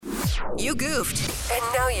You goofed. And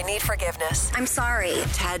now you need forgiveness. I'm sorry.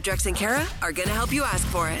 Tad, Drex, and Kara are going to help you ask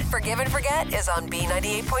for it. Forgive and Forget is on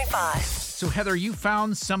B98.5. So, Heather, you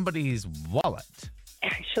found somebody's wallet.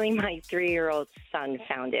 Actually, my 3-year-old son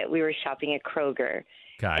found it. We were shopping at Kroger,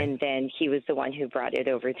 and then he was the one who brought it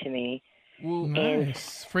over to me. Ooh,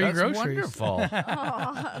 nice. Free that's groceries. Wonderful.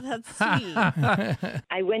 Oh, that's sweet.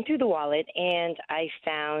 I went through the wallet, and I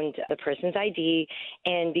found the person's ID,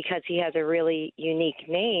 and because he has a really unique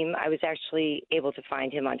name, I was actually able to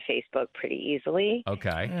find him on Facebook pretty easily.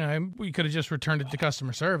 Okay. Yeah, we could have just returned it to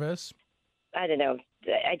customer service. I don't know.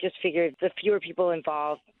 I just figured the fewer people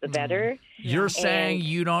involved, the better. You're saying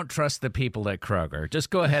you don't trust the people at Kroger. Just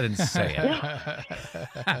go ahead and say it.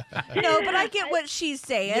 No, but I get what she's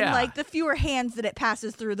saying. Yeah. Like, the fewer hands that it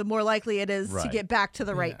passes through, the more likely it is to Right. get back to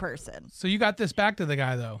the right person. So you got this back to the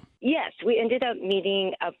guy, though? Yes, we ended up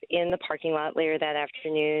meeting up in the parking lot later that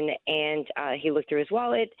afternoon, and he looked through his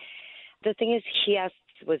wallet. The thing is, he asked,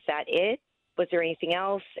 was that it? Was there anything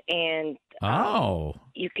else? And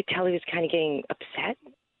you could tell he was kind of getting upset.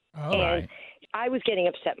 Oh, and right. I was getting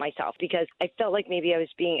upset myself because I felt like maybe I was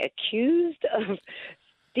being accused of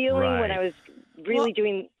stealing when Right. I was really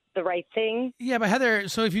doing the right thing. Yeah, but Heather,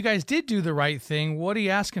 so if you guys did do the right thing, what are you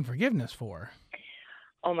asking forgiveness for?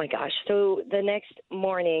 Oh, my gosh. So the next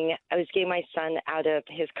morning, I was getting my son out of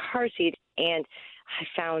his car seat, and I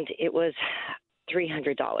found it was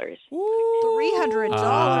 $300. $300.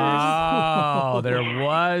 Oh, there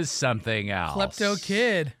was something else. Klepto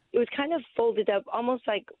kid. It was kind of folded up, almost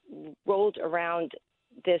like rolled around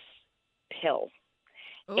this pill.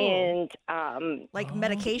 Ooh. And like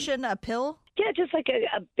medication, a pill? yeah, just like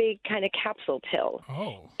a big kind of capsule pill.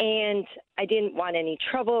 Oh. And I didn't want any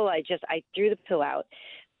trouble. I threw the pill out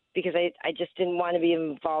because I just didn't want to be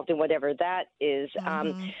involved in whatever that is.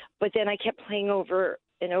 But then I kept playing over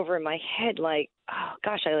and over in my head like, oh,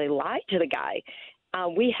 gosh, I lied to the guy.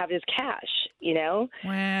 We have his cash, you know?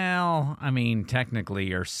 Well, I mean, technically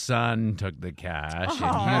your son took the cash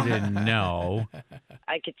and you didn't know.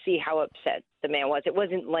 I could see how upset the man was. It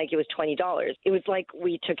wasn't like it was $20. It was like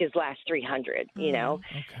we took his last $300, you know?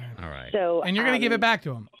 Okay. All right. So, And you're going to give it back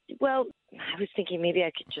to him? Well, I was thinking maybe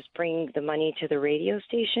I could just bring the money to the radio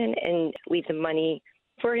station and leave the money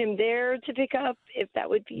for him there to pick up, if that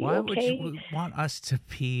would be Why okay. would you want us to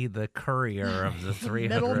be the courier of the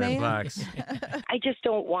Middleman? $300? I just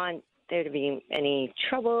don't want there to be any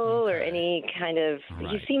trouble or any kind of.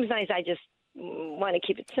 Right. He seems nice. I just want to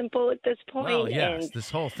keep it simple at this point. Well, yes, And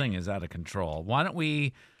this whole thing is out of control. Why don't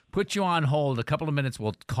we put you on hold a couple of minutes?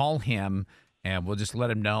 We'll call him and we'll just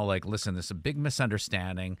let him know, like, listen, this is a big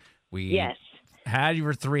misunderstanding. We yes. had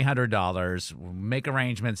your $300. We'll make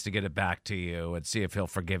arrangements to get it back to you and see if he'll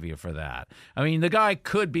forgive you for that. I mean, the guy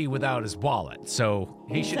could be without his wallet, so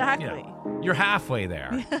he should. Exactly. You're halfway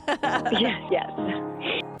there. Yes.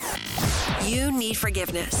 You need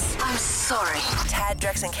forgiveness. I'm sorry. Tad,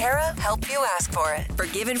 Drex, and Kara help you ask for it.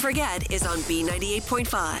 Forgive and Forget is on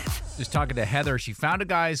B98.5. Just talking to Heather, she found a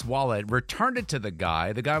guy's wallet, returned it to the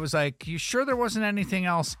guy. The guy was like, "You sure there wasn't anything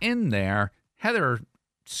else in there?" Heather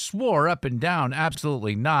swore up and down,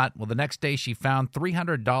 absolutely not. Well, the next day she found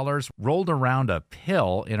 $300 rolled around a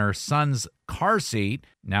pill in her son's car seat.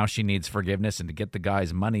 Now she needs forgiveness and to get the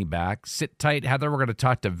guy's money back. Sit tight, Heather. We're going to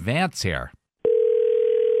talk to Vance here.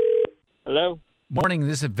 Hello? Morning,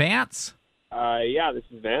 this is Vance. Yeah, this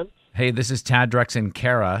is Vance. Hey, this is Tad, Drex, and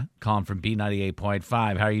Kara calling from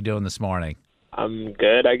B98.5. How are you doing this morning? I'm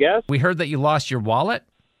good, I guess. We heard that you lost your wallet.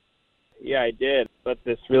 Yeah, I did. But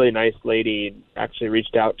this really nice lady actually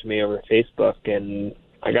reached out to me over Facebook, and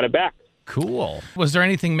I got it back. Cool. Was there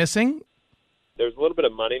anything missing? There's a little bit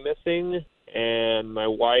of money missing, and my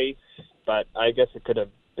wife, but I guess it could have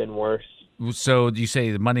been worse. So you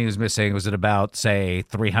say the money was missing. Was it about, say,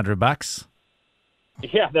 $300?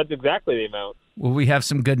 Yeah, that's exactly the amount. Well, we have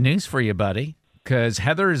some good news for you, buddy, because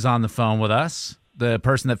Heather is on the phone with us, the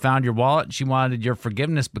person that found your wallet. She wanted your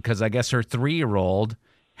forgiveness because I guess her 3-year-old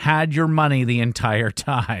had your money the entire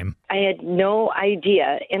time. I had no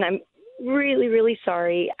idea, and I'm really, really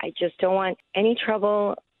sorry. I just don't want any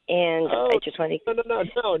trouble, and I just want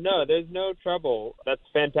to... No, there's no trouble. That's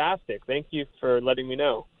fantastic. Thank you for letting me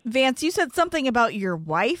know. Vance, you said something about your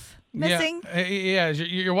wife missing? Yeah,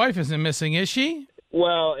 your wife isn't missing, is she?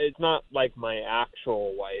 Well, it's not like my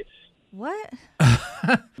actual wife. What?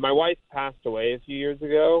 My wife passed away a few years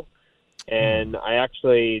ago, and I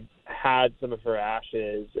actually had some of her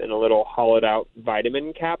ashes in a little hollowed-out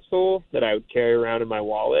vitamin capsule that I would carry around in my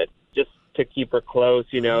wallet. Just to keep her close,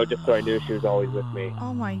 just so I knew she was always with me.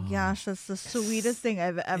 Oh my gosh, that's the sweetest thing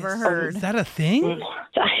I've ever heard. Is that a thing?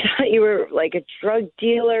 I thought you were like a drug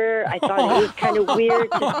dealer. I thought it was kind of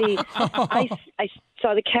weird to see. I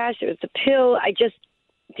saw the cash. It was the pill. I just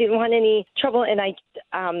didn't want any trouble, and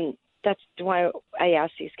that's why I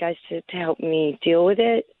asked these guys to help me deal with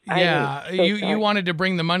it. Yeah, I'm so you sorry. wanted to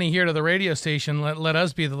bring the money here to the radio station. Let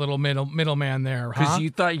us be the little middleman there, Because huh? you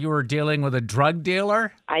thought you were dealing with a drug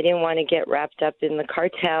dealer? I didn't want to get wrapped up in the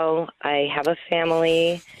cartel. I have a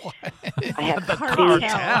family. I have to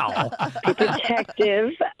Cartel. be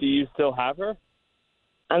protective. Do you still have her?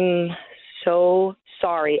 I'm so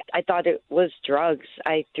sorry. I thought it was drugs.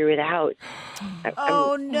 I threw it out.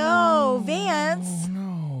 Oh no, Vance.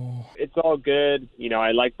 No. It's all good.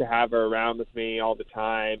 I like to have her around with me all the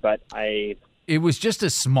time, but It was just a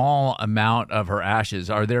small amount of her ashes.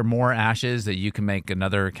 Are there more ashes that you can make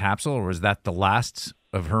another capsule, or was that the last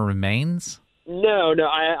of her remains? No,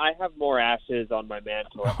 I have more ashes on my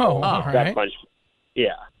mantle. Oh, all That right. much.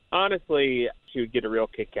 Yeah. Honestly, she would get a real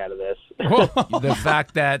kick out of this. The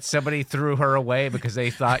fact that somebody threw her away because they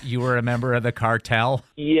thought you were a member of the cartel?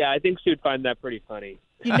 Yeah, I think she would find that pretty funny.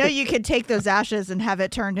 You could take those ashes and have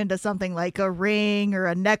it turned into something like a ring or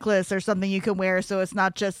a necklace or something you can wear so it's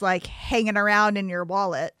not just like hanging around in your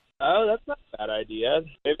wallet. Oh, that's not a bad idea.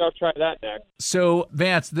 Maybe I'll try that next. So,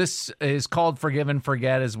 Vance, this is called Forgive and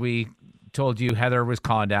Forget. As we told you, Heather was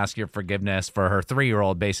calling to ask your forgiveness for her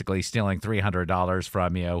 3-year-old basically stealing $300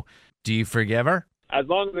 from you. Do you forgive her? As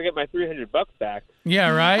long as I get my $300 back.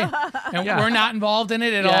 Yeah, right? And Yeah. we're not involved in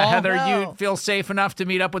it at Yeah, all? Heather, No. you feel safe enough to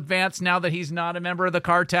meet up with Vance now that he's not a member of the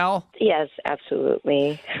cartel? Yes,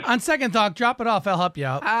 absolutely. On second thought, drop it off. I'll help you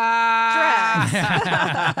out.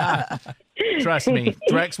 Trust me,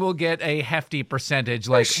 Drex will get a hefty percentage,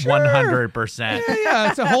 like 100%. Yeah,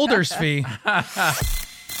 it's a holder's fee.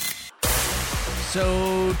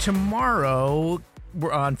 So tomorrow,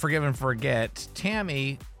 we're on Forgive and Forget.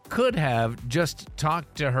 Tammy could have just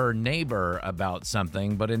talked to her neighbor about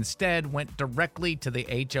something, but instead went directly to the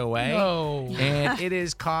HOA. No. And it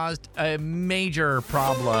has caused a major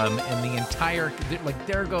problem in the entire,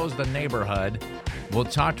 there goes the neighborhood. We'll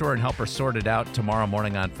talk to her and help her sort it out tomorrow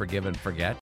morning on Forgive and Forget.